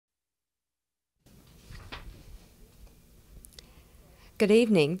Good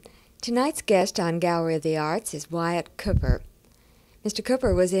evening. Tonight's guest on Gallery of the Arts is Wyatt Cooper. Mr.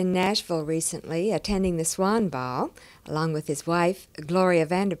 Cooper was in Nashville recently attending the Swan Ball, along with his wife, Gloria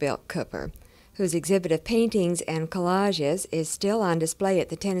Vanderbilt Cooper, whose exhibit of paintings and collages is still on display at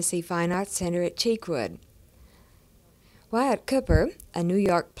the Tennessee Fine Arts Center at Cheekwood. Wyatt Cooper, a New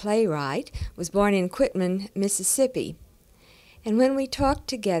York playwright, was born in Quitman, Mississippi. And when we talked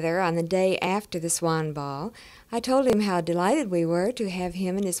together on the day after the Swan Ball, I told him how delighted we were to have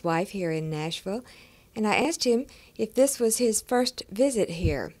him and his wife here in Nashville, and I asked him if this was his first visit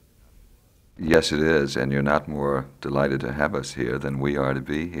here. Yes, it is, and you're not more delighted to have us here than we are to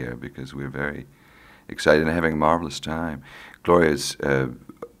be here, because we're very excited and having a marvelous time. Gloria's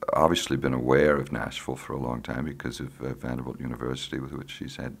obviously been aware of Nashville for a long time because of Vanderbilt University, with which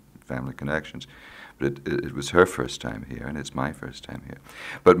she's had family connections. But it was her first time here, and it's my first time here.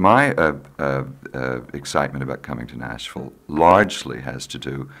 But my excitement about coming to Nashville largely has to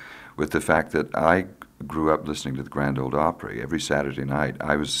do with the fact that I grew up listening to the Grand Ole Opry every Saturday night.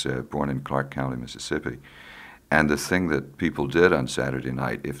 I was born in Clark County, Mississippi, and the thing that people did on Saturday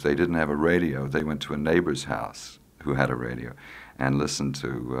night, if they didn't have a radio, they went to a neighbor's house who had a radio and listened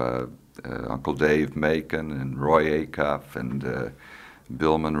to Uncle Dave Macon and Roy Acuff and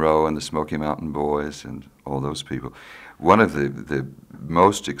Bill Monroe and the Smoky Mountain Boys and all those people. One of the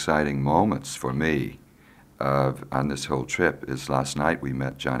most exciting moments for me on this whole trip is last night we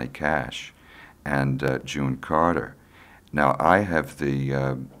met Johnny Cash and June Carter. Now, I have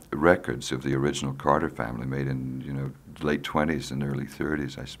the records of the original Carter family made in late 20s and early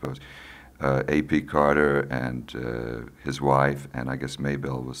 30s, I suppose. A.P. Carter and his wife, and I guess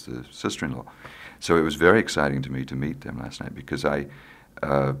Maybelle was the sister-in-law. So it was very exciting to me to meet them last night because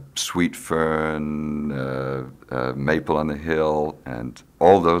Sweet Fern, Maple on the Hill, and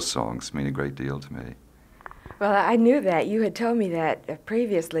all those songs mean a great deal to me. Well, I knew that. You had told me that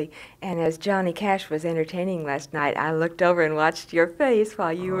previously, and as Johnny Cash was entertaining last night, I looked over and watched your face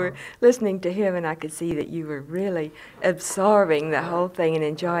while you were listening to him, and I could see that you were really absorbing the whole thing and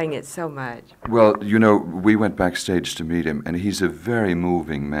enjoying it so much. Well, we went backstage to meet him, and he's a very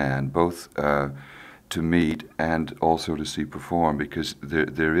moving man, both to meet and also to see perform, because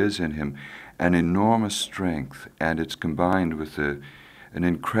there is in him an enormous strength, and it's combined with an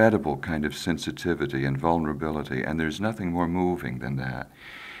incredible kind of sensitivity and vulnerability, and there's nothing more moving than that.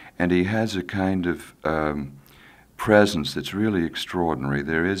 And he has a kind of presence that's really extraordinary.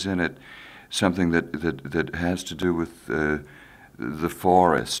 There is in it something that has to do with the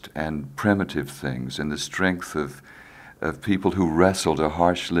forest and primitive things and the strength of people who wrestled a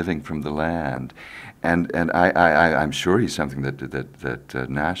harsh living from the land. And I'm sure he's something that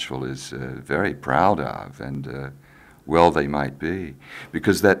Nashville is very proud of, and well they might be,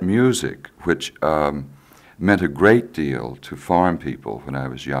 because that music, which meant a great deal to farm people when I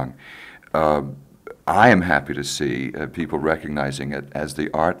was young, I am happy to see people recognizing it as the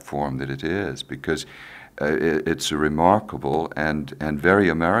art form that it is, because it's a remarkable and very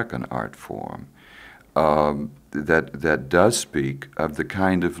American art form that does speak of the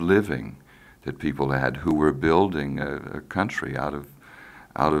kind of living that people had who were building a country out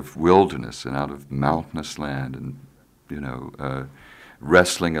of wilderness and out of mountainous land, and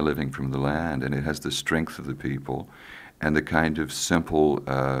wrestling a living from the land. And it has the strength of the people and the kind of simple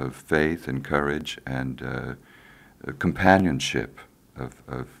faith and courage and companionship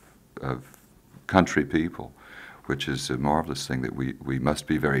of country people, which is a marvelous thing that we must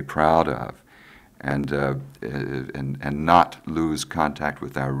be very proud of, and not lose contact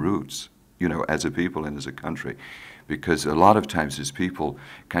with our roots, as a people and as a country, because a lot of times as people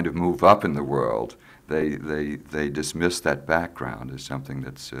kind of move up in the world, they dismiss that background as something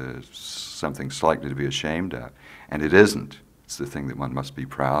that's something slightly to be ashamed of, and it isn't. It's the thing that one must be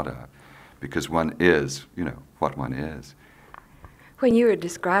proud of, because one is, what one is. When you were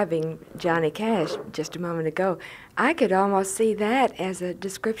describing Johnny Cash just a moment ago, I could almost see that as a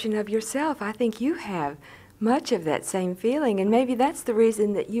description of yourself. I think you have much of that same feeling, and maybe that's the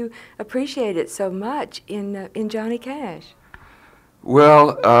reason that you appreciate it so much in Johnny Cash.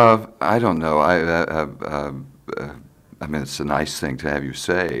 Well, I don't know. I mean, it's a nice thing to have you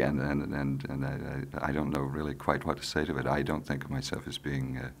say, and I don't know really quite what to say to it. I don't think of myself as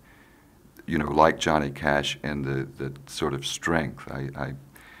being, like Johnny Cash in the sort of strength.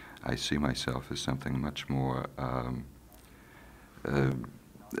 I see myself as something much more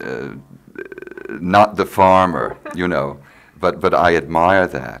not the farmer, but I admire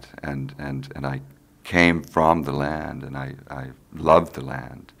that, and I came from the land, and I love the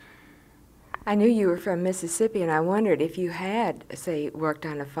land. I knew you were from Mississippi, and I wondered if you had, say, worked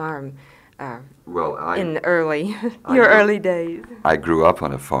on a farm Well, in the early, I your grew- early days? I grew up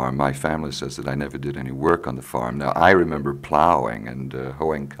on a farm. My family says that I never did any work on the farm. Now, I remember plowing and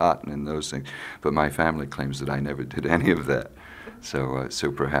hoeing cotton and those things, but my family claims that I never did any of that. So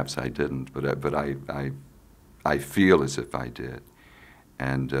perhaps I didn't, but I feel as if I did.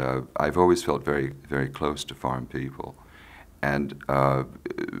 And I've always felt very, very close to farm people. And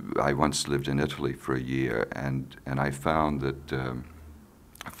I once lived in Italy for a year, and I found that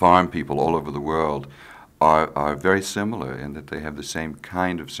farm people all over the world are very similar in that they have the same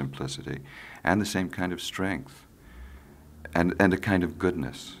kind of simplicity and the same kind of strength and a kind of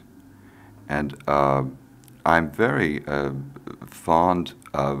goodness. And I'm very fond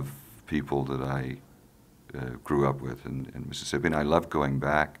of people that I grew up with in Mississippi, and I love going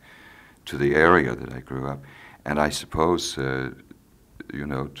back to the area that I grew up. And I suppose, you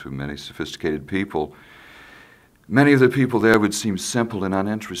know, to many sophisticated people, many of the people there would seem simple and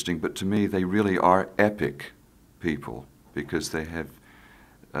uninteresting, but to me they really are epic people because they have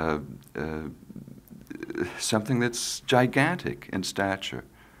something that's gigantic in stature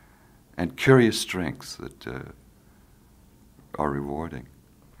and curious strengths that are rewarding.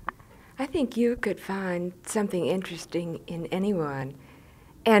 I think you could find something interesting in anyone.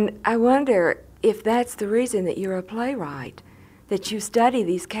 And I wonder if that's the reason that you're a playwright, that you study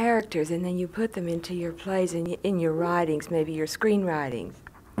these characters and then you put them into your plays and in your writings, maybe your screenwritings.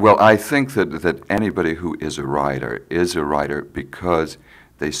 Well, I think that anybody who is a writer because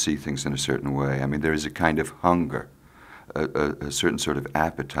they see things in a certain way. I mean, there is a kind of hunger, a certain sort of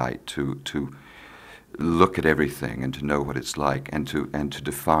appetite to look at everything and to know what it's like and to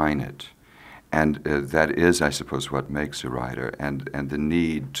define it. And that is, I suppose, what makes a writer, and the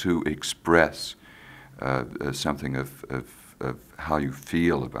need to express something of how you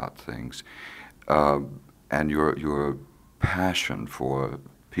feel about things, and your passion for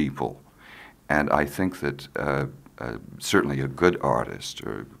people. And I think that certainly a good artist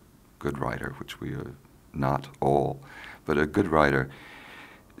or a good writer, which we are not all, but a good writer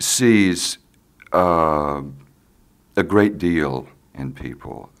sees a great deal in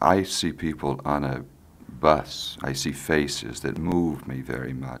people. I see people on a bus. I see faces that move me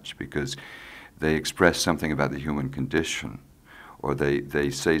very much because they express something about the human condition, or they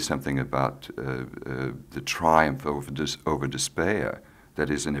say something about the triumph over despair that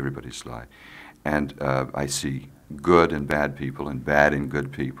is in everybody's life. And I see good and bad people and bad and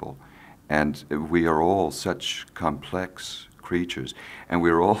good people. And we are all such complex creatures, and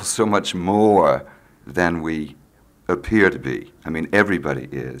we're all so much more than we appear to be. I mean, everybody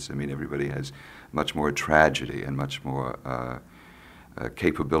is. I mean, everybody has much more tragedy and much more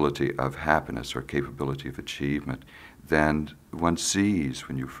capability of happiness or capability of achievement than one sees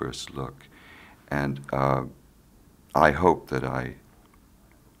when you first look. And I hope that I,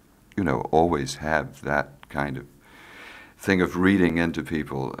 you know, always have that kind of thing of reading into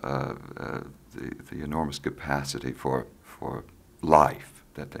people the enormous capacity for life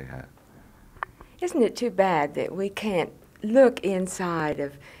that they have. Isn't it too bad that we can't look inside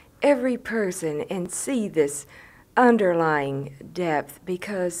of every person and see this underlying depth,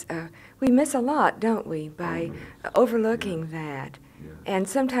 because we miss a lot, don't we, by overlooking that. Yeah. And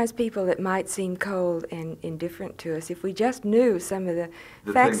sometimes people that might seem cold and indifferent to us, if we just knew some of the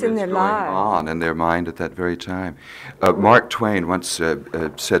facts in their lives. Going on in their mind at that very time. Mark Twain once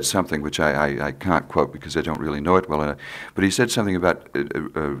said something which I can't quote because I don't really know it well enough, but he said something about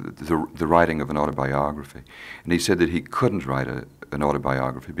the writing of an autobiography. And he said that he couldn't write an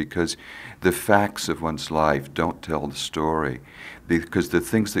autobiography because the facts of one's life don't tell the story, because the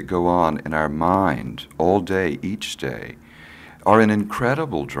things that go on in our mind all day, each day, are an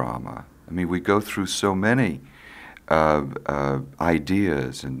incredible drama. I mean, we go through so many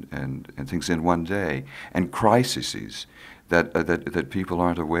ideas and things in one day, and crises that people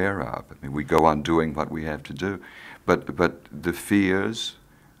aren't aware of. I mean, we go on doing what we have to do, but the fears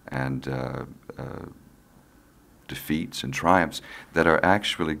and defeats and triumphs that are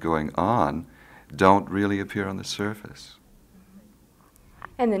actually going on don't really appear on the surface.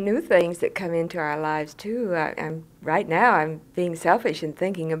 And the new things that come into our lives, too. Right now, I'm being selfish and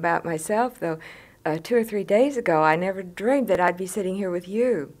thinking about myself, though. 2 or 3 days ago, I never dreamed that I'd be sitting here with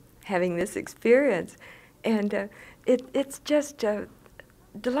you, having this experience. And it's just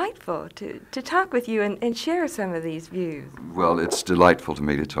delightful to talk with you and share some of these views. Well, it's delightful to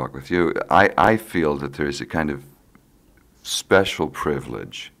me to talk with you. I feel that there is a kind of special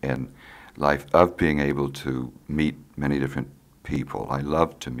privilege in life of being able to meet many different people. I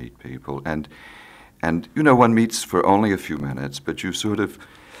love to meet people, and you know, one meets for only a few minutes, but you sort of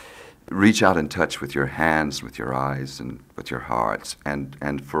reach out and touch with your hands, with your eyes, and with your hearts.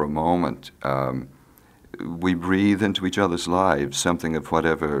 And for a moment, we breathe into each other's lives something of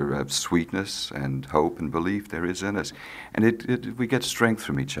whatever sweetness and hope and belief there is in us. And we get strength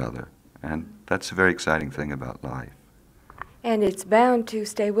from each other. And that's a very exciting thing about life. And it's bound to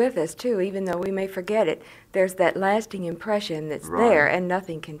stay with us, too, even though we may forget it. There's that lasting impression that's there, and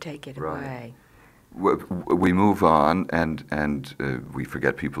nothing can take it away. We move on, and we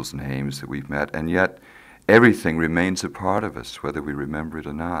forget people's names that we've met, and yet everything remains a part of us, whether we remember it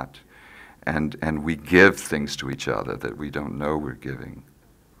or not. And we give things to each other that we don't know we're giving.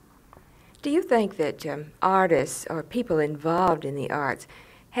 Do you think that artists or people involved in the arts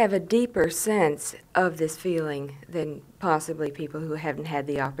have a deeper sense of this feeling than possibly people who haven't had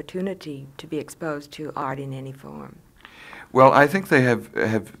the opportunity to be exposed to art in any form? Well, I think they have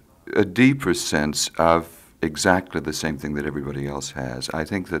a deeper sense of exactly the same thing that everybody else has. I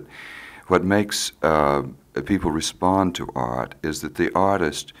think that what makes people respond to art is that the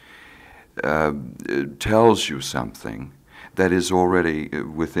artist tells you something that is already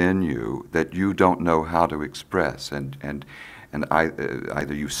within you that you don't know how to express, and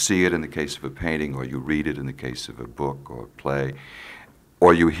either you see it in the case of a painting, or you read it in the case of a book or a play,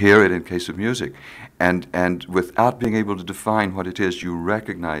 or you hear it in case of music. And without being able to define what it is, you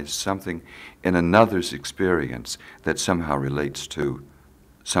recognize something in another's experience that somehow relates to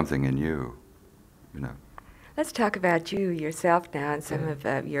something in you, you know. Let's talk about you yourself now and some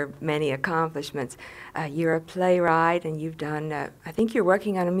of your many accomplishments. You're a playwright, and you've done, I think you're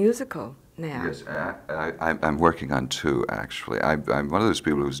working on a musical now. Yes, I'm working on two, actually. I'm one of those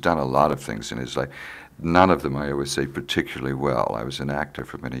people who's done a lot of things in his life. None of them, I always say, particularly well. I was an actor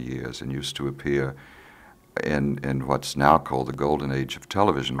for many years and used to appear in what's now called the golden age of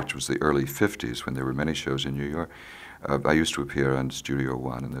television, which was the early 50s when there were many shows in New York. I used to appear on Studio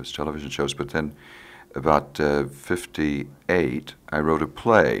One in those television shows, but then about 58, I wrote a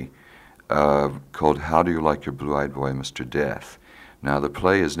play called How Do You Like Your Blue-Eyed Boy, Mr. Death? Now, the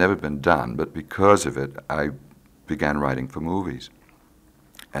play has never been done, but because of it, I began writing for movies.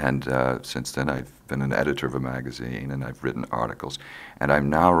 And since then, I've been an editor of a magazine, and I've written articles. And I'm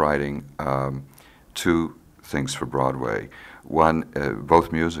now writing two things for Broadway. One,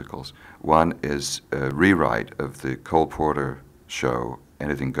 both musicals. One is a rewrite of the Cole Porter show,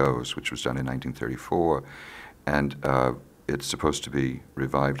 Anything Goes, which was done in 1934. And it's supposed to be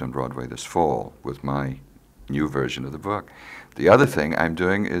revived on Broadway this fall with my new version of the book. The other thing I'm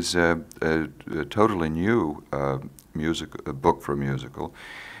doing is a totally new a book for a musical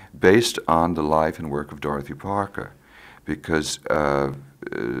based on the life and work of Dorothy Parker, because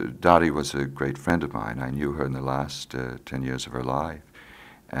Dottie was a great friend of mine. I knew her in the last 10 years of her life,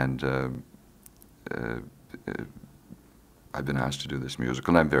 and I've been asked to do this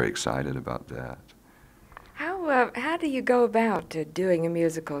musical, and I'm very excited about that. How do you go about doing a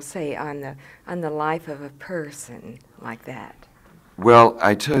musical, say, on the life of a person like that? Well,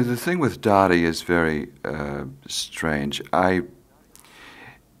 I tell you, the thing with Dottie is very strange.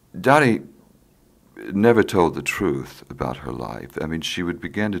 Dottie never told the truth about her life. I mean, she would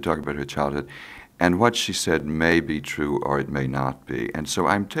begin to talk about her childhood, and what she said may be true or it may not be. And so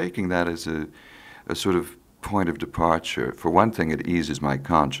I'm taking that as a sort of point of departure. For one thing, it eases my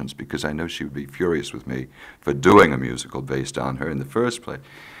conscience, because I know she would be furious with me for doing a musical based on her in the first place.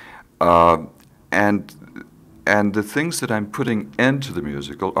 And the things that I'm putting into the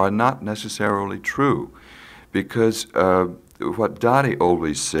musical are not necessarily true, because what Dottie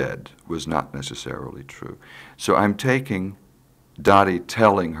always said was not necessarily true. So I'm taking Dottie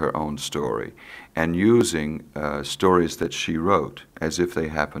telling her own story and using stories that she wrote as if they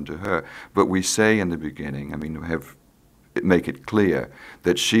happened to her. But we say in the beginning, I mean, make it clear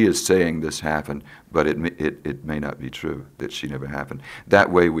that she is saying this happened, but it may not be true, that she never happened.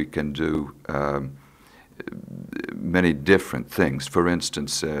 That way we can do many different things. For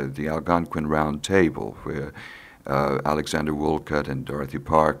instance, the Algonquin Round Table, where Alexander Woolcott and Dorothy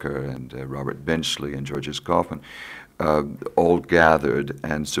Parker and Robert Benchley and Georges Kaufman all gathered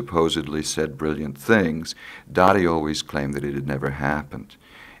and supposedly said brilliant things. Dottie always claimed that it had never happened,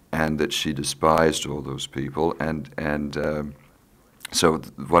 and that she despised all those people. So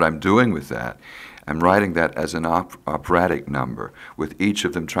what I'm doing with that, I'm writing that as an operatic number, with each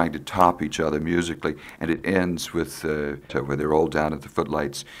of them trying to top each other musically, and it ends with where they're all down at the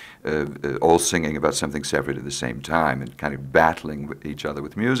footlights, all singing about something separate at the same time, and kind of battling with each other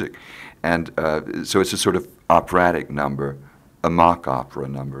with music. And so it's a sort of operatic number, a mock opera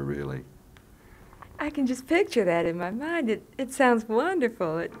number, really. I can just picture that in my mind. It sounds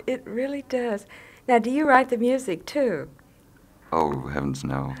wonderful. It really does. Now, do you write the music, too? Oh, heavens,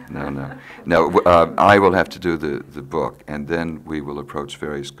 no, no, no. No, I will have to do the book, and then we will approach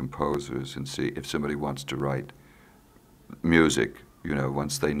various composers and see if somebody wants to write music, you know,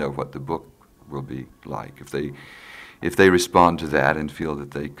 once they know what the book will be like. If they respond to that and feel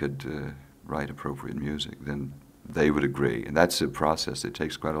that they could write appropriate music, then they would agree. And that's a process that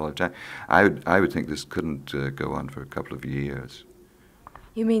takes quite a lot of time. I would think this couldn't go on for a couple of years.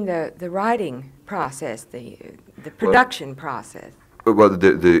 You mean the writing process, the production process? Well,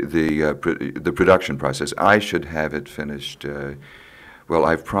 the production process. I should have it finished. Well,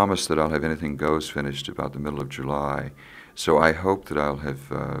 I've promised that I'll have Anything Goes finished about the middle of July. So I hope that I'll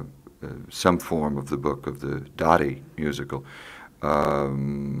have some form of the book of the Dottie musical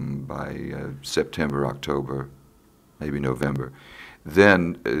by September, October, maybe November.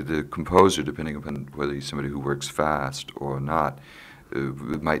 Then the composer, depending upon whether he's somebody who works fast or not,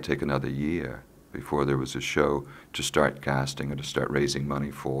 it might take another year before there was a show to start casting or to start raising money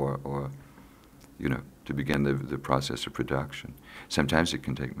for, or, you know, to begin the process of production. Sometimes it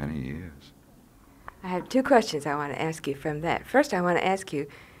can take many years. I have two questions I want to ask you from that. First, I want to ask you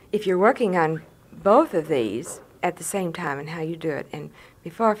if you're working on both of these at the same time and how you do it. And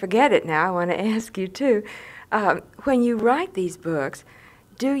before I forget it now, I want to ask you, too, when you write these books,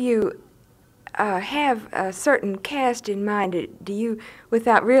 do you have a certain cast in mind? Do you,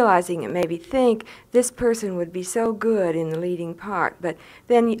 without realizing it, maybe think this person would be so good in the leading part, but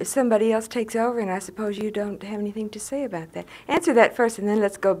then somebody else takes over, and I suppose you don't have anything to say about that? Answer that first, and then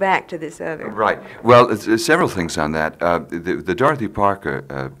let's go back to this other. Right. Well, there's several things on that. The Dorothy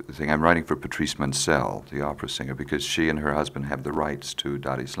Parker thing, I'm writing for Patrice Munsell, the opera singer, because she and her husband have the rights to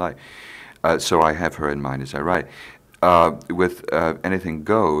Dottie's life. So I have her in mind as I write. With Anything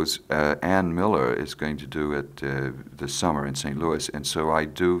Goes, Ann Miller is going to do it this summer in St. Louis, and so I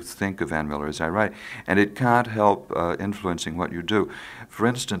do think of Ann Miller as I write, and it can't help influencing what you do. For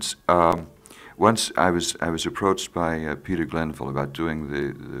instance, once I was approached by Peter Glenville about doing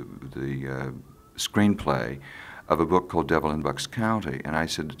the screenplay of a book called Devil in Bucks County, and I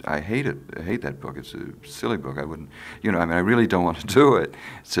said, I hate it. I hate that book. It's a silly book. I wouldn't, you know, I mean, I really don't want to do it.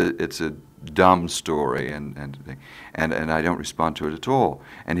 It's a dumb story, and I don't respond to it at all.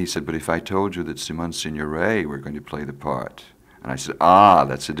 And he said, but if I told you that Simone Signoret were going to play the part, and I said,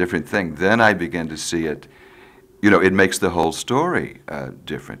 that's a different thing. Then I began to see it. You know, it makes the whole story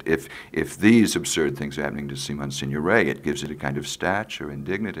different. If these absurd things are happening to Simone Signoret, it gives it a kind of stature and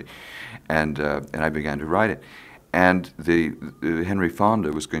dignity, and I began to write it. And Henry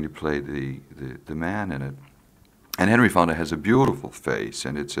Fonda was going to play the man in it. And Henry Fonda has a beautiful face,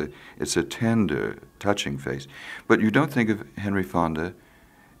 and it's a tender, touching face. But you don't think of Henry Fonda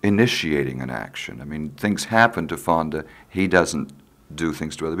initiating an action. I mean, things happen to Fonda. He doesn't do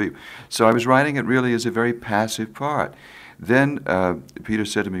things to other people. So I was writing it really as a very passive part. Then Peter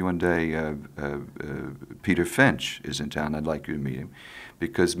said to me one day, Peter Finch is in town. I'd like you to meet him,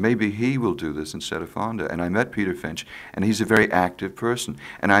 because maybe he will do this instead of Fonda. And I met Peter Finch, and he's a very active person.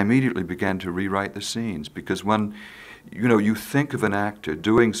 And I immediately began to rewrite the scenes, because when, you know, you think of an actor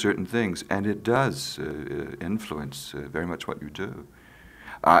doing certain things, and it does influence very much what you do.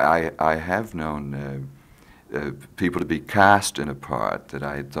 I have known people to be cast in a part that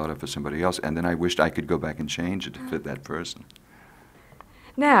I had thought of for somebody else, and then I wished I could go back and change it to fit that person.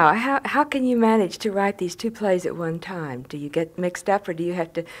 Now, how can you manage to write these two plays at one time? Do you get mixed up, or do you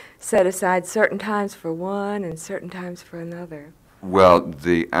have to set aside certain times for one and certain times for another? Well,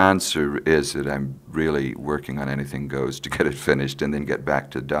 the answer is that I'm really working on Anything Goes to get it finished and then get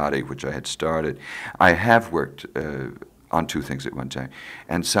back to Dottie, which I had started. I have worked on two things at one time,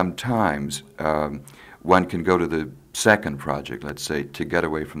 and sometimes one can go to the second project, let's say, to get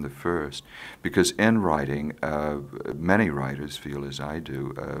away from the first. Because in writing, many writers feel as I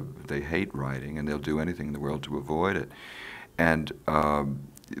do, they hate writing, and they'll do anything in the world to avoid it. And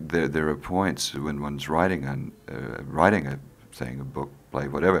there are points when one's writing a thing, a book, play,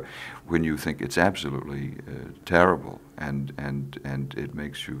 whatever, when you think it's absolutely terrible, and it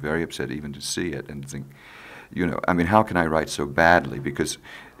makes you very upset even to see it, and think, you know, I mean, how can I write so badly? Because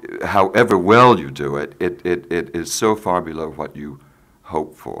however well you do it, it is so far below what you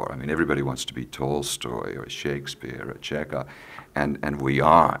hope for. I mean, everybody wants to be Tolstoy or Shakespeare or Chekhov, and we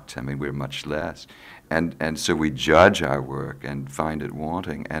aren't. I mean, we're much less. And so we judge our work and find it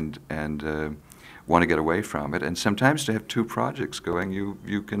wanting and want to get away from it. And sometimes to have two projects going,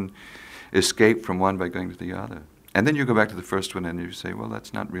 you can escape from one by going to the other. And then you go back to the first one and you say, well,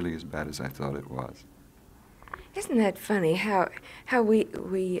 that's not really as bad as I thought it was. Isn't that funny how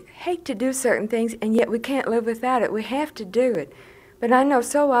we hate to do certain things, and yet we can't live without it. We have to do it. But I know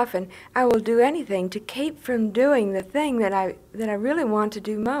so often I will do anything to keep from doing the thing that I really want to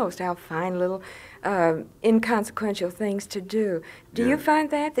do most. I'll find little inconsequential things to do. Do you find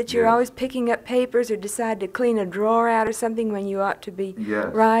that you're always picking up papers or decide to clean a drawer out or something when you ought to be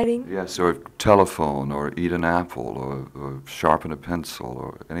writing? Yes, or telephone, or eat an apple, or sharpen a pencil,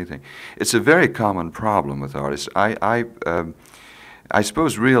 or anything. It's a very common problem with artists. I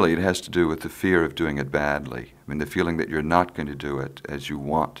suppose really it has to do with the fear of doing it badly. I mean, the feeling that you're not going to do it as you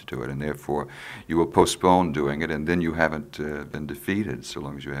want to do it, and therefore you will postpone doing it, and then you haven't been defeated so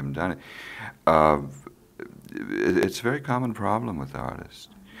long as you haven't done it. It's a very common problem with artists.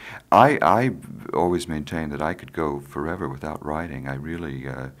 I always maintain that I could go forever without writing. I really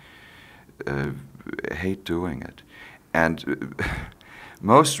hate doing it. And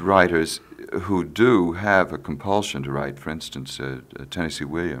most writers who do have a compulsion to write, for instance, Tennessee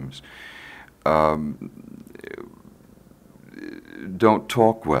Williams, don't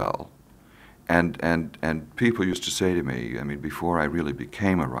talk well. And people used to say to me, I mean, before I really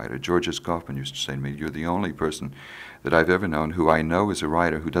became a writer, George S. Kaufman used to say to me, "You're the only person that I've ever known who I know is a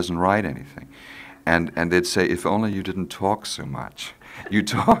writer who doesn't write anything." And they'd say, "If only you didn't talk so much. You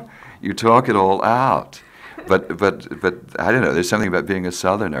talk it all out." But I don't know, there's something about being a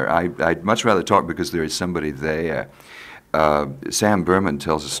Southerner. I'd much rather talk because there is somebody there. Sam Berman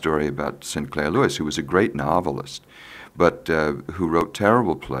tells a story about Sinclair Lewis, who was a great novelist, but who wrote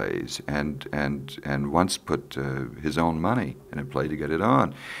terrible plays and once put his own money in a play to get it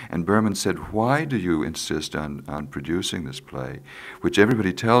on. And Berman said, "Why do you insist on producing this play, which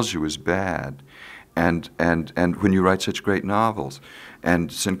everybody tells you is bad, and when you write such great novels?"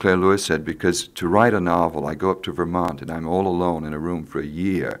 And Sinclair Lewis said, "Because to write a novel, I go up to Vermont and I'm all alone in a room for a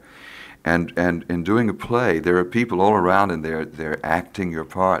year. And in doing a play, there are people all around and they're acting your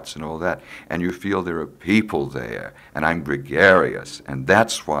parts and all that. And you feel there are people there, and I'm gregarious. And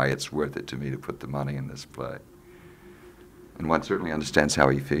that's why it's worth it to me to put the money in this play." And one certainly understands how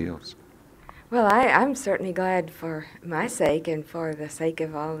he feels. Well, I'm certainly glad for my sake and for the sake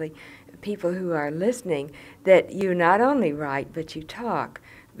of all the people who are listening that you not only write but you talk,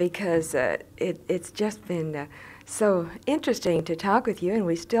 because it's just been so interesting to talk with you, and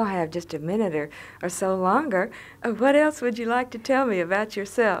we still have just a minute or so longer. What else would you like to tell me about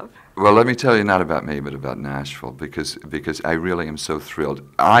yourself? Well, let me tell you not about me but about Nashville, because I really am so thrilled.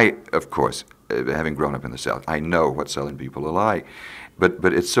 I, of course, having grown up in the South, I know what Southern people are like.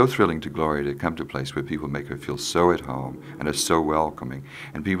 But it's so thrilling to Gloria to come to a place where people make her feel so at home and are so welcoming,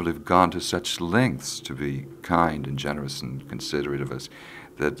 and people have gone to such lengths to be kind and generous and considerate of us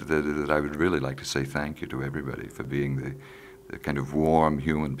that I would really like to say thank you to everybody for being the kind of warm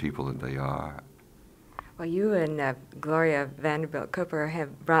human people that they are. Well, you and Gloria Vanderbilt Cooper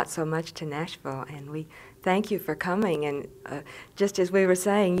have brought so much to Nashville, and we thank you for coming. And just as we were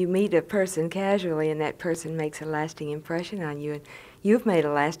saying, you meet a person casually, and that person makes a lasting impression on you. And you've made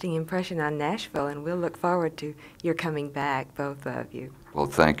a lasting impression on Nashville, and we'll look forward to your coming back, both of you. Well,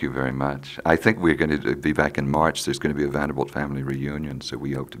 thank you very much. I think we're going to be back in March. There's going to be a Vanderbilt family reunion, so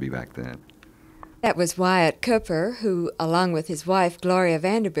we hope to be back then. That was Wyatt Cooper, who, along with his wife, Gloria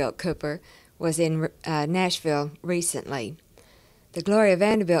Vanderbilt Cooper, was in Nashville recently. The Gloria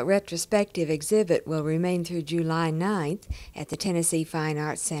Vanderbilt retrospective exhibit will remain through July 9th at the Tennessee Fine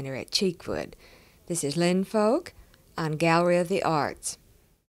Arts Center at Cheekwood. This is Lynn Folk on Gallery of the Arts.